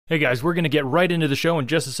Hey guys, we're going to get right into the show in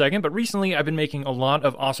just a second, but recently I've been making a lot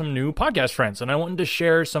of awesome new podcast friends, and I wanted to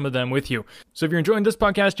share some of them with you. So if you're enjoying this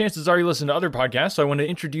podcast, chances are you listen to other podcasts, so I want to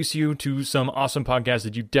introduce you to some awesome podcasts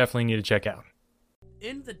that you definitely need to check out.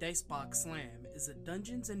 In the Dicebox Slam is a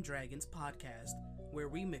Dungeons & Dragons podcast where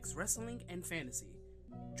we mix wrestling and fantasy.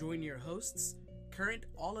 Join your hosts, current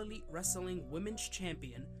All Elite Wrestling Women's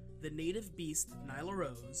Champion, the Native Beast Nyla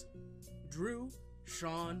Rose, Drew,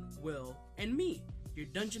 Sean, Will, and me, your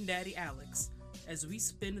Dungeon Daddy Alex, as we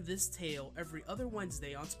spin this tale every other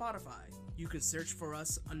Wednesday on Spotify. You can search for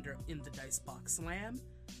us under In the Dicebox Slam,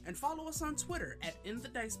 and follow us on Twitter at In the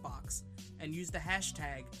Dicebox, and use the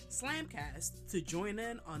hashtag Slamcast to join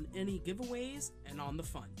in on any giveaways and on the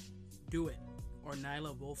fun. Do it, or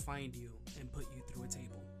Nyla will find you and put you through a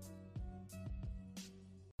table.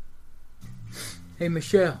 Hey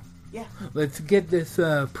Michelle. Yeah. Let's get this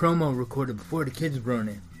promo recorded before the kids run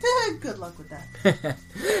in. Good luck with that.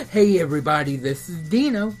 Hey everybody, this is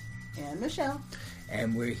Dino. And Michelle.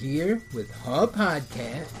 And we're here with our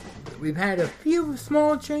podcast. We've had a few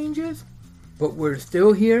small changes, but we're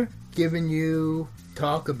still here giving you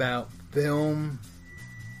talk about film,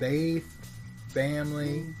 faith,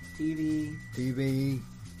 family, TV,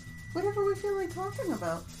 whatever we feel like talking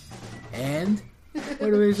about. And, what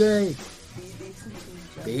do we say? Be decent to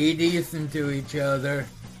each other. Be decent to each other.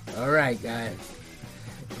 Alright guys.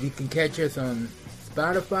 You can catch us on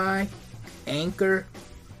Spotify, Anchor,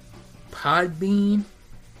 Podbean,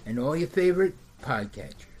 and all your favorite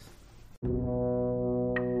podcatchers.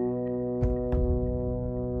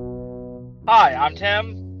 Hi, I'm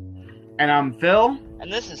Tim. And I'm Phil.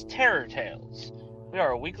 And this is Terror Tales. We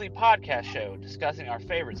are a weekly podcast show discussing our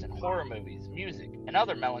favorites in horror movies, music, and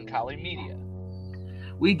other melancholy media.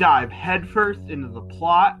 We dive headfirst into the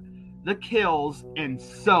plot, the kills, and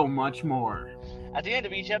so much more. At the end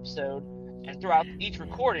of each episode, and throughout each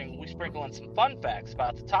recording, we sprinkle in some fun facts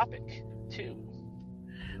about the topic, too.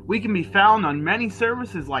 We can be found on many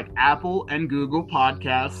services like Apple and Google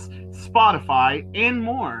Podcasts, Spotify, and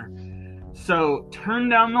more. So turn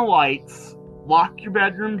down the lights, lock your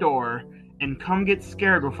bedroom door, and come get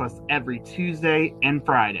scared with us every Tuesday and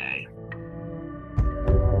Friday.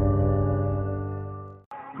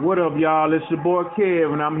 What up, y'all? It's your boy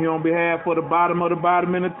Kev, and I'm here on behalf of the Bottom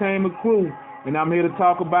Entertainment crew. And I'm here to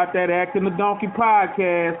talk about that Acting the Donkey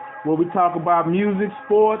podcast, where we talk about music,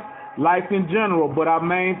 sports, life in general. But our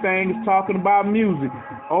main thing is talking about music.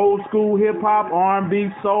 Old school hip-hop, R&B,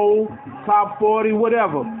 soul, top 40,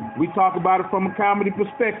 whatever. We talk about it from a comedy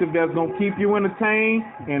perspective that's going to keep you entertained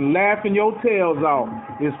and laughing your tails off.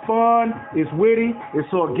 It's fun, it's witty,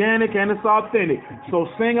 it's organic, and it's authentic. So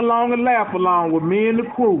sing along and laugh along with me and the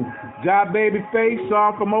crew. Jai Babyface,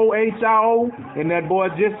 Sean from OHIO, and that boy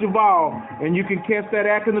Just Javal. And you can catch that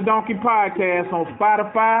Acting the Donkey podcast on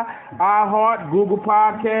Spotify, iHeart, Google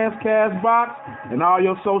Podcasts, Castbox, and all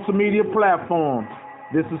your social media platforms.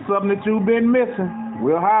 This is something that you've been missing.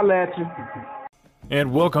 We'll holler at you.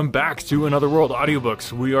 And welcome back to Another World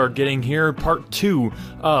Audiobooks. We are getting here part 2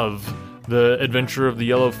 of The Adventure of the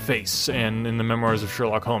Yellow Face and in the Memoirs of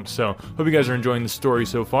Sherlock Holmes. So, hope you guys are enjoying the story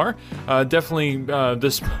so far. Definitely,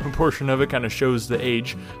 this portion of it kind of shows the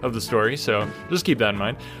age of the story, so just keep that in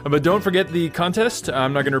mind. But don't forget the contest.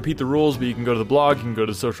 I'm not going to repeat the rules, but you can go to the blog, you can go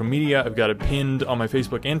to social media. I've got it pinned on my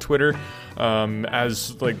Facebook and Twitter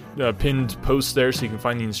as pinned posts there, so you can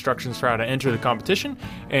find the instructions for how to enter the competition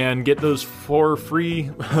and get those 4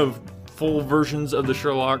 free full versions of the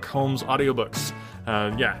Sherlock Holmes audiobooks.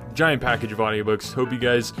 Giant package of audiobooks. Hope you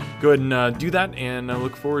guys go ahead and do that, and I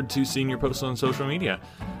look forward to seeing your posts on social media.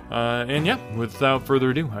 Without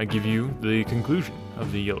further ado, I give you the conclusion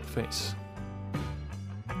of The Yellow Face.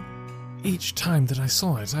 Each time that I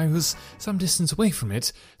saw it, I was some distance away from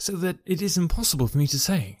it, so that it is impossible for me to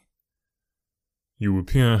say. You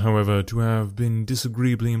appear, however, to have been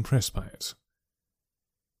disagreeably impressed by it.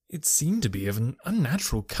 It seemed to be of an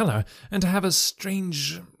unnatural colour, and to have a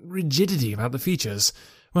strange rigidity about the features.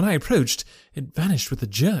 When I approached, it vanished with a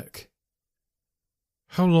jerk.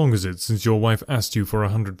 How long is it since your wife asked you for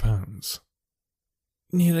 £100?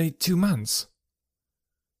 Nearly 2 months.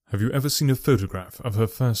 Have you ever seen a photograph of her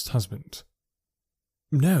first husband?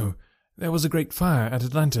 No. There was a great fire at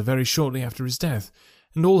Atlanta very shortly after his death,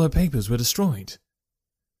 and all her papers were destroyed.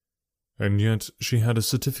 And yet she had a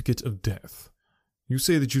certificate of death. You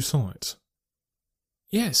say that you saw it?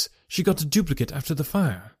 Yes, she got a duplicate after the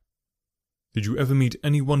fire. Did you ever meet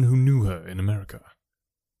anyone who knew her in America?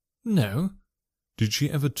 No. Did she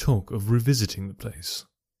ever talk of revisiting the place?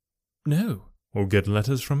 No. Or get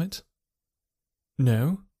letters from it?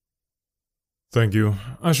 No. Thank you.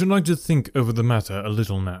 I should like to think over the matter a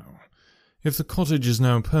little now. If the cottage is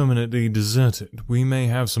now permanently deserted, we may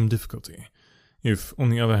have some difficulty. If, on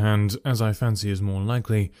the other hand, as I fancy is more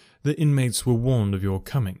likely, the inmates were warned of your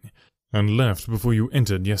coming, and left before you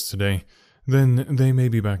entered yesterday, then they may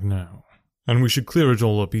be back now, and we should clear it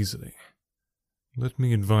all up easily. Let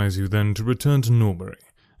me advise you then to return to Norbury,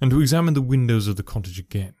 and to examine the windows of the cottage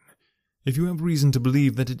again. If you have reason to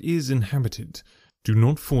believe that it is inhabited, do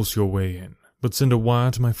not force your way in, but send a wire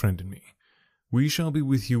to my friend and me. We shall be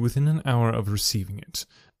with you within an hour of receiving it,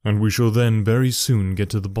 and we shall then very soon get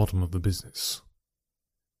to the bottom of the business.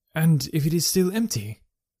 And if it is still empty?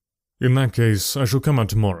 In that case, I shall come out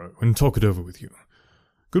tomorrow and talk it over with you.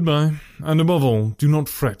 Goodbye, and above all, do not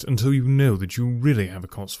fret until you know that you really have a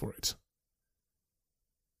cause for it.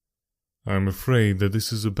 I am afraid that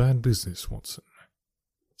this is a bad business, Watson,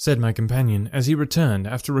 said my companion as he returned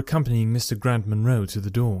after accompanying Mr. Grant Munro to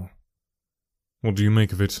the door. What do you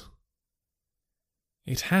make of it?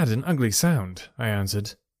 It had an ugly sound, I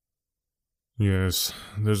answered. Yes,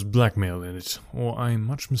 there's blackmail in it, or I am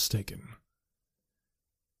much mistaken.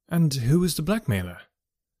 And who is the blackmailer?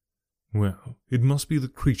 Well, it must be the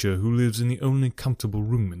creature who lives in the only comfortable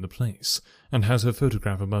room in the place, and has her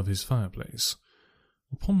photograph above his fireplace.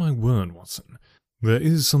 Upon my word, Watson, there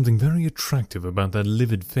is something very attractive about that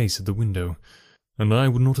livid face at the window, and I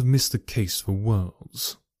would not have missed the case for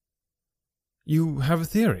worlds. You have a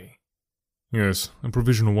theory? Yes, a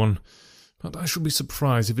provisional one, but I shall be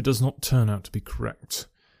surprised if it does not turn out to be correct.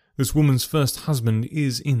 This woman's first husband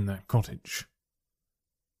is in that cottage.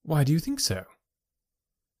 Why do you think so?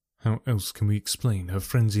 How else can we explain her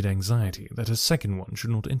frenzied anxiety that her second one should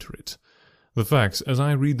not enter it? The facts, as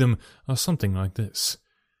I read them, are something like this.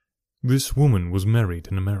 This woman was married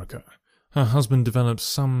in America. Her husband developed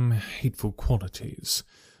some hateful qualities.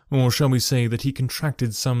 Or shall we say that he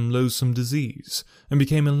contracted some loathsome disease, and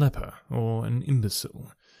became a leper, or an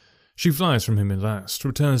imbecile. She flies from him at last,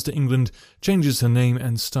 returns to England, changes her name,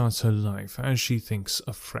 and starts her life, as she thinks,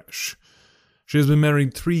 afresh. She has been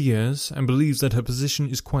married 3 years, and believes that her position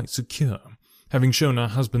is quite secure, having shown her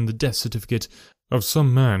husband the death certificate of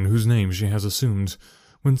some man whose name she has assumed,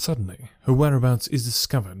 when suddenly her whereabouts is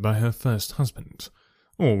discovered by her first husband,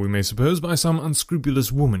 or we may suppose by some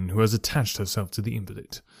unscrupulous woman who has attached herself to the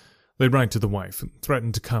invalid. They write to the wife and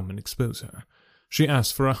threaten to come and expose her. She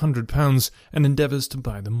asks for £100 and endeavours to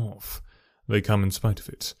buy them off. They come in spite of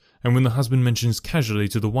it, and when the husband mentions casually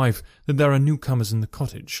to the wife that there are newcomers in the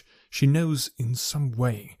cottage, she knows in some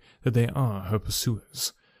way that they are her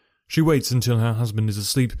pursuers. She waits until her husband is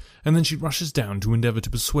asleep, and then she rushes down to endeavour to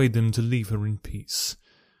persuade them to leave her in peace.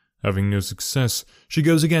 Having no success, she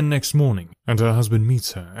goes again next morning, and her husband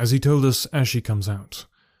meets her, as he told us, as she comes out.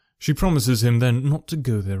 She promises him then not to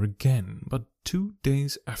go there again, but 2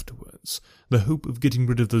 days afterwards, the hope of getting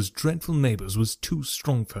rid of those dreadful neighbours was too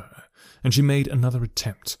strong for her, and she made another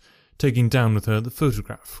attempt, taking down with her the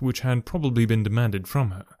photograph which had probably been demanded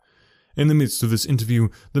from her. In the midst of this interview,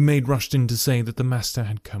 the maid rushed in to say that the master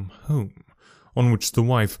had come home, on which the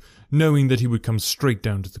wife, knowing that he would come straight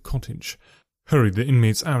down to the cottage, hurried the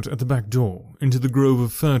inmates out at the back door, into the grove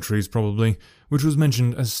of fir trees probably, which was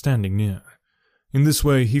mentioned as standing near. In this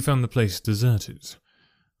way he found the place deserted.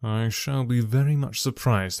 I shall be very much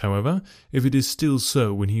surprised, however, if it is still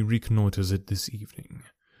so when he reconnoitres it this evening.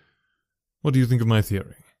 What do you think of my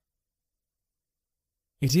theory?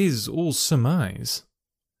 It is all surmise.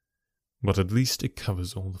 But at least it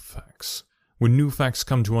covers all the facts. When new facts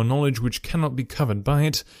come to our knowledge which cannot be covered by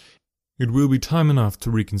it, it will be time enough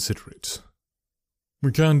to reconsider it.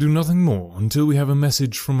 We can do nothing more until we have a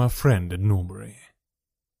message from our friend at Norbury.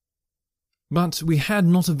 But we had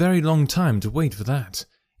not a very long time to wait for that.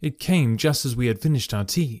 It came just as we had finished our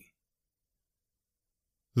tea.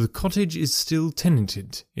 The cottage is still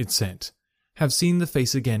tenanted, it said. Have seen the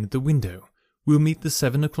face again at the window. We'll meet the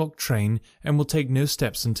 7 o'clock train and will take no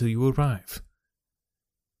steps until you arrive.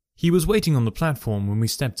 He was waiting on the platform when we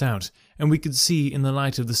stepped out, and we could see in the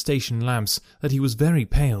light of the station lamps that he was very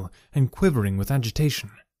pale and quivering with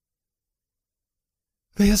agitation.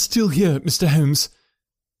 "They are still here, Mr. Holmes,"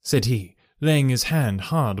 said he, laying his hand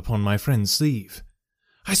hard upon my friend's sleeve.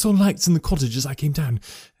 "I saw lights in the cottage as I came down.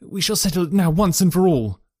 We shall settle it now once and for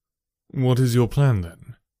all." "What is your plan,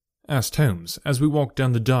 then?" asked Holmes, as we walked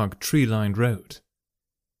down the dark, tree-lined road.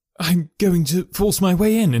 "I'm going to force my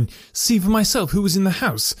way in and see for myself who was in the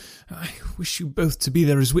house. I wish you both to be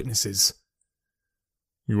there as witnesses."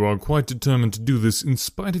 "You are quite determined to do this in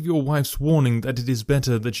spite of your wife's warning that it is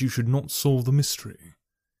better that you should not solve the mystery?"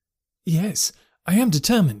 "Yes, I am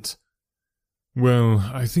determined." "Well,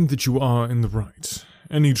 I think that you are in the right.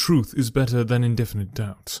 Any truth is better than indefinite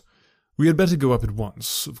doubt. We had better go up at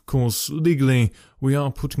once. Of course, legally, we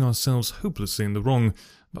are putting ourselves hopelessly in the wrong,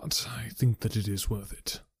 but I think that it is worth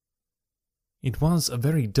it." It was a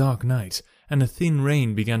very dark night, and a thin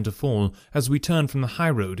rain began to fall as we turned from the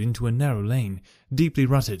high road into a narrow lane, deeply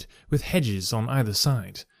rutted, with hedges on either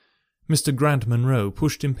side. Mr. Grant Munro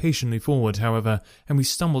pushed impatiently forward, however, and we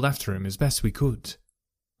stumbled after him as best we could.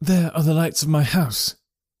 "There are the lights of my house,"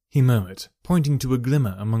 he murmured, pointing to a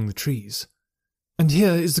glimmer among the trees. "And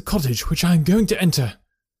here is the cottage which I am going to enter."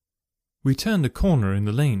 We turned a corner in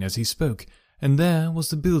the lane as he spoke, and there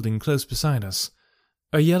was the building close beside us.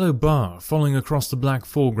 A yellow bar falling across the black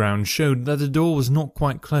foreground showed that the door was not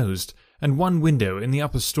quite closed, and one window in the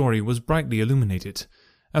upper story was brightly illuminated.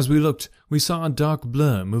 As we looked, we saw a dark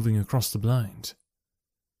blur moving across the blind.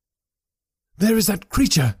 "There is that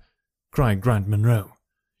creature!" cried Grant Munro.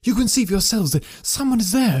 "You can see for yourselves that someone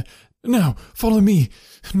is there. Now, follow me,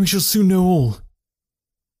 and we shall soon know all."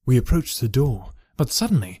 We approached the door, but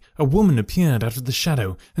suddenly a woman appeared out of the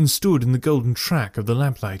shadow and stood in the golden track of the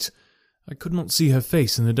lamplight. I could not see her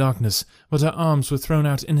face in the darkness, but her arms were thrown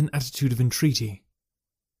out in an attitude of entreaty.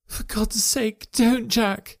 "For God's sake, don't,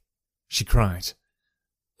 Jack!" she cried.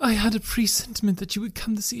 "I had a presentiment that you would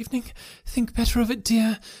come this evening. Think better of it,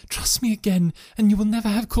 dear. Trust me again, and you will never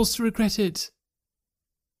have cause to regret it."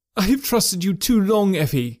 "I have trusted you too long,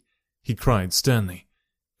 Effie," he cried sternly.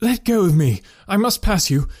 "Let go of me. I must pass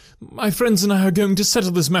you. My friends and I are going to settle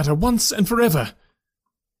this matter once and forever."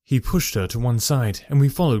 He pushed her to one side, and we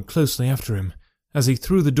followed closely after him. As he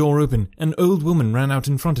threw the door open, an old woman ran out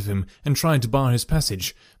in front of him and tried to bar his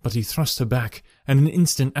passage, but he thrust her back, and an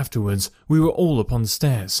instant afterwards we were all upon the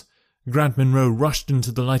stairs. Grant Munro rushed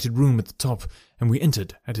into the lighted room at the top, and we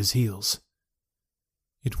entered at his heels.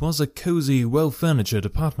 It was a cosy, well-furnitured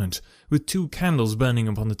apartment, with 2 candles burning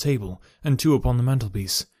upon the table and 2 upon the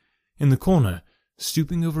mantelpiece. In the corner,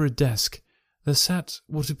 stooping over a desk, there sat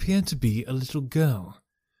what appeared to be a little girl.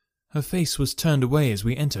 Her face was turned away as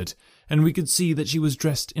we entered, and we could see that she was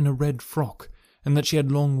dressed in a red frock, and that she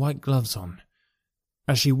had long white gloves on.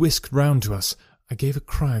 As she whisked round to us, I gave a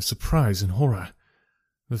cry of surprise and horror.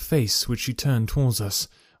 The face which she turned towards us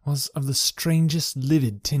was of the strangest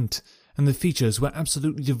livid tint, and the features were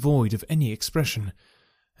absolutely devoid of any expression.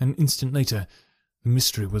 An instant later, the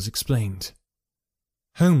mystery was explained.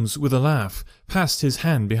 Holmes, with a laugh, passed his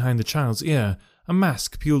hand behind the child's ear. A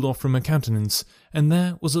mask peeled off from her countenance, and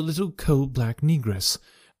there was a little coal-black negress,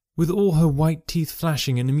 with all her white teeth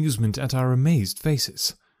flashing in amusement at our amazed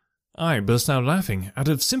faces. I burst out laughing, out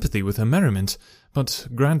of sympathy with her merriment, but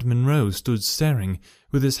Grant Munro stood staring,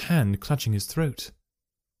 with his hand clutching his throat.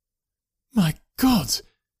 "My God!"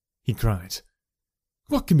 he cried.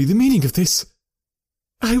 "What can be the meaning of this?"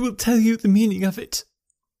 "I will tell you the meaning of it,"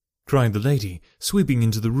 cried the lady, sweeping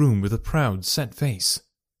into the room with a proud, set face.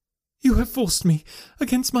 "You have forced me,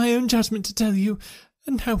 against my own judgment, to tell you,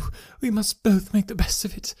 and now we must both make the best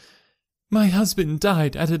of it. My husband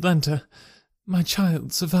died at Atlanta. My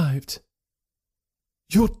child survived."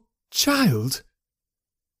 "Your child?"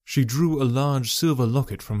 She drew a large silver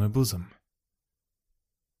locket from her bosom.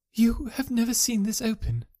 "You have never seen this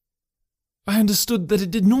open?" "I understood that it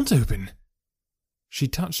did not open." She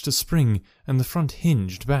touched a spring, and the front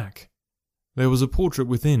hinged back. There was a portrait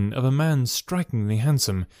within of a man strikingly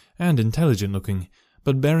handsome and intelligent-looking,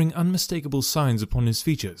 but bearing unmistakable signs upon his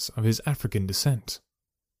features of his African descent.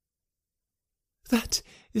 "That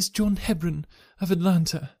is John Hebron of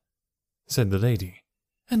Atlanta," said the lady,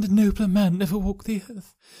 "and a nobler man never walked the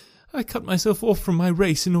earth. I cut myself off from my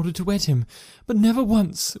race in order to wed him, but never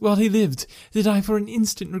once, while he lived, did I for an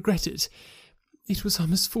instant regret it. It was our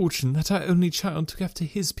misfortune that our only child took after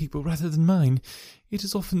his people rather than mine. It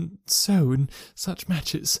is often so in such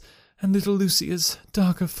matches, and little Lucy is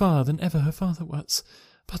darker far than ever her father was.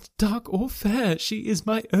 But dark or fair, she is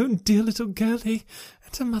my own dear little girlie,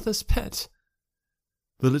 and her mother's pet."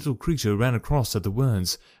 The little creature ran across at the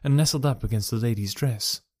words, and nestled up against the lady's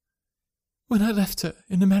dress. "When I left her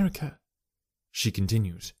in America," she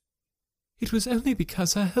continued, "it was only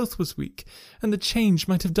because her health was weak, and the change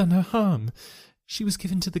might have done her harm. She was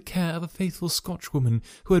given to the care of a faithful Scotchwoman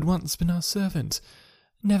who had once been our servant.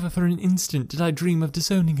 Never for an instant did I dream of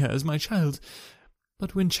disowning her as my child.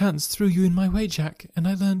 But when chance threw you in my way, Jack, and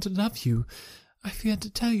I learned to love you, I feared to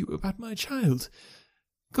tell you about my child.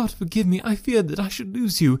 God forgive me, I feared that I should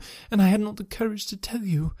lose you, and I had not the courage to tell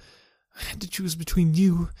you. I had to choose between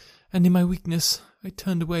you, and in my weakness I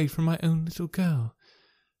turned away from my own little girl.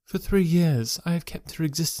 For 3 years I have kept her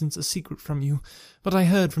existence a secret from you, but I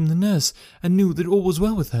heard from the nurse, and knew that all was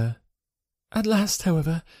well with her. At last,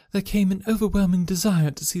 however, there came an overwhelming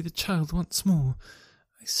desire to see the child once more.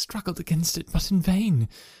 I struggled against it, but in vain.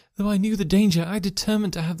 Though I knew the danger, I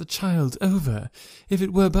determined to have the child over, if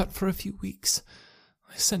it were but for a few weeks.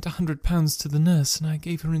 I sent £100 to the nurse, and I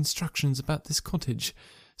gave her instructions about this cottage,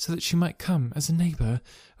 so that she might come as a neighbour,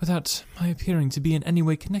 without my appearing to be in any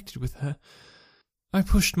way connected with her. I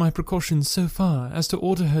pushed my precautions so far as to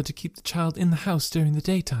order her to keep the child in the house during the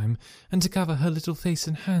daytime, and to cover her little face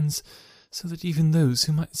and hands, so that even those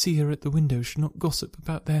who might see her at the window should not gossip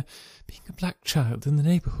about there being a black child in the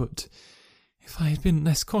neighbourhood. If I had been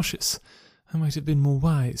less cautious, I might have been more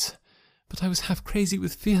wise, but I was half crazy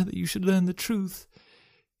with fear that you should learn the truth.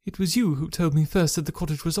 It was you who told me first that the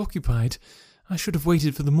cottage was occupied. I should have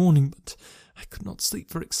waited for the morning, but I could not sleep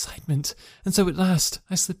for excitement, and so at last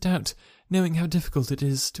I slipped out, knowing how difficult it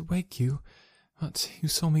is to wake you. But you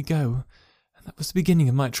saw me go, and that was the beginning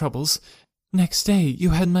of my troubles. Next day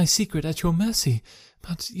you had my secret at your mercy,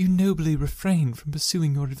 but you nobly refrained from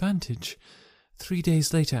pursuing your advantage. 3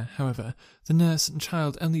 days later, however, the nurse and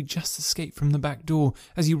child only just escaped from the back door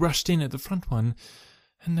as you rushed in at the front one,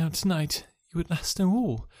 and now tonight you at last know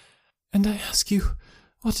all. And I ask you,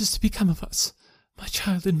 what is to become of us, my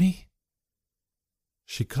child and me?"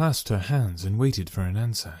 She clasped her hands and waited for an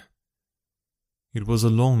answer. It was a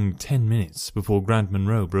long 10 minutes before Grant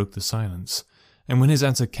Monroe broke the silence, and when his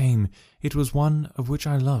answer came, it was one of which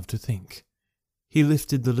I love to think. He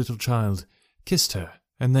lifted the little child, kissed her,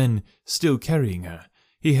 and then, still carrying her,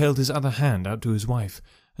 he held his other hand out to his wife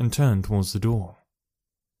and turned towards the door.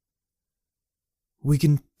 "We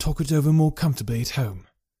can talk it over more comfortably at home,"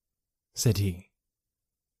 said he.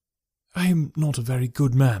 "I am not a very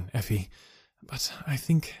good man, Effie, but I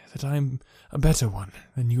think that I am a better one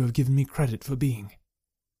than you have given me credit for being."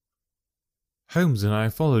 Holmes and I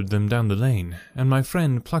followed them down the lane, and my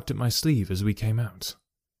friend plucked at my sleeve as we came out.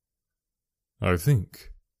 "I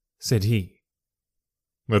think," said he,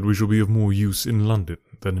 "that we shall be of more use in London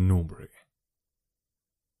than in Norbury."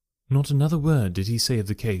 Not another word did he say of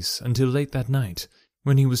the case until late that night,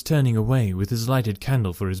 when he was turning away with his lighted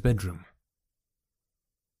candle for his bedroom.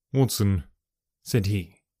 "Watson," said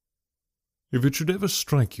he, "if it should ever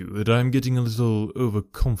strike you that I am getting a little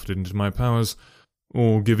overconfident in my powers,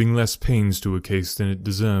 or giving less pains to a case than it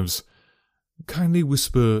deserves, kindly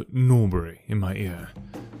whisper Norbury in my ear,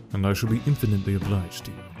 and I shall be infinitely obliged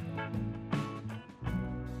to you."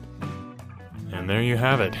 And there you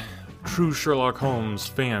have it. True Sherlock Holmes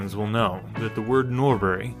fans will know that the word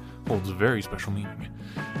Norbury holds a very special meaning.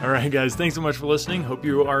 Alright guys, thanks so much for listening. Hope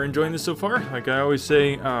you are enjoying this so far. Like I always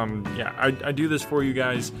say, I do this for you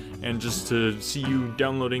guys, and just to see you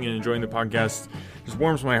downloading and enjoying the podcast just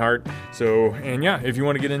warms my heart. So, and yeah, if you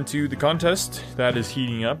want to get into the contest, that is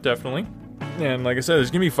heating up, definitely. And like I said,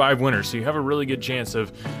 there's going to be 5 winners, so you have a really good chance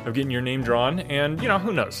of getting your name drawn. And,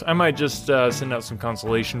 who knows? I might just send out some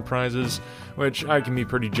consolation prizes, which I can be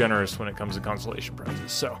pretty generous when it comes to consolation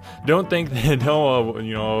prizes. So don't think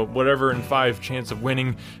that, whatever in 5 chance of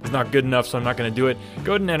winning is not good enough, so I'm not going to do it.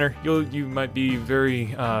 Go ahead and enter. You might be very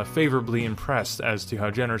favorably impressed as to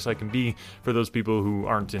how generous I can be for those people who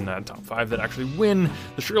aren't in that top 5 that actually win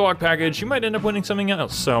the Sherlock package. You might end up winning something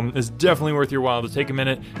else. So it's definitely worth your while to take a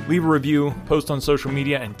minute, leave a review, post on social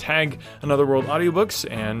media, and tag Another World Audiobooks,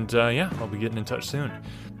 and I'll be getting in touch soon.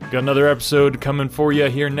 Got another episode coming for you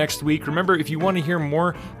here next week. Remember, if you want to hear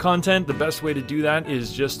more content, the best way to do that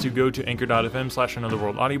is just to go to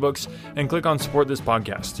anchor.fm/anotherworldaudiobooks and click on support this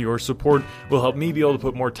podcast. Your support will help me be able to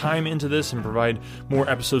put more time into this and provide more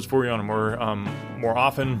episodes for you on a more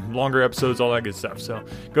often, longer episodes, all that good stuff. So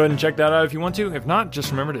go ahead and check that out if you want to. If not, just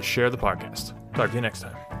remember to share the podcast. Talk to you next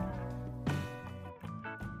time.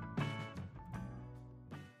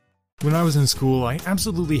 When I was in school, I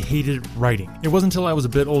absolutely hated writing. It wasn't until I was a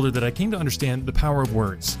bit older that I came to understand the power of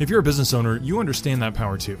words. If you're a business owner, you understand that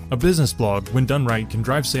power too. A business blog, when done right, can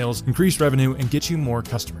drive sales, increase revenue, and get you more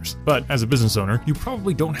customers. But as a business owner, you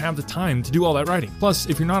probably don't have the time to do all that writing. Plus,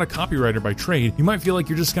 if you're not a copywriter by trade, you might feel like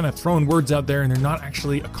you're just kind of throwing words out there and they're not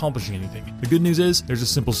actually accomplishing anything. The good news is, there's a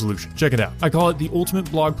simple solution. Check it out. I call it the Ultimate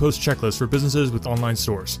Blog Post Checklist for businesses with online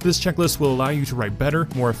stores. This checklist will allow you to write better,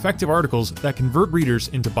 more effective articles that convert readers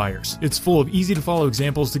into buyers. It's full of easy-to-follow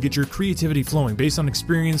examples to get your creativity flowing based on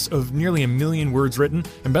experience of nearly 1 million words written,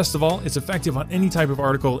 and best of all, it's effective on any type of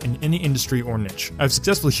article in any industry or niche. I've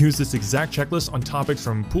successfully used this exact checklist on topics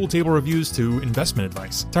from pool table reviews to investment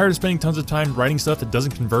advice. Tired of spending tons of time writing stuff that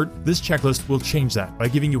doesn't convert? This checklist will change that by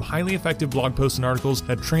giving you highly effective blog posts and articles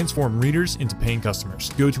that transform readers into paying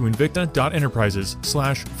customers. Go to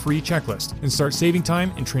invicta.enterprises/free checklist and start saving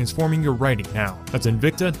time and transforming your writing now. That's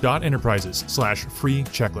invicta.enterprises/free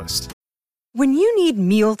checklist. When you need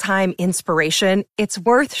mealtime inspiration, it's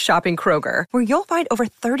worth shopping Kroger, where you'll find over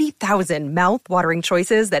 30,000 mouth-watering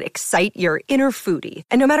choices that excite your inner foodie.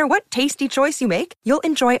 And no matter what tasty choice you make, you'll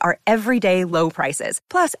enjoy our everyday low prices,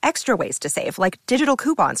 plus extra ways to save, like digital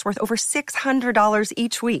coupons worth over $600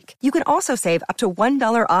 each week. You can also save up to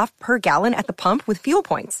 $1 off per gallon at the pump with fuel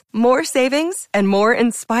points. More savings and more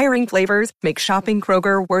inspiring flavors make shopping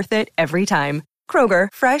Kroger worth it every time. Kroger,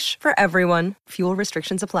 fresh for everyone. Fuel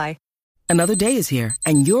restrictions apply. Another day is here,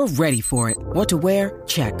 and you're ready for it. What to wear?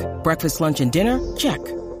 Check. Breakfast, lunch, and dinner? Check.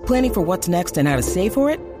 Planning for what's next and how to save for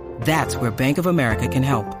it? That's where Bank of America can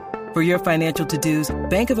help. For your financial to-dos,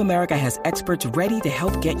 Bank of America has experts ready to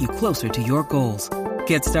help get you closer to your goals.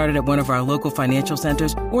 Get started at one of our local financial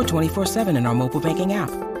centers or 24/7 in our mobile banking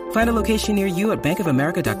app. Find a location near you at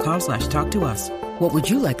bankofamerica.com/talktous. What would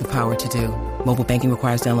you like the power to do? Mobile banking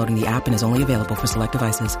requires downloading the app and is only available for select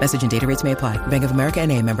devices. Message and data rates may apply. Bank of America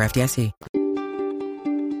NA, member FDIC.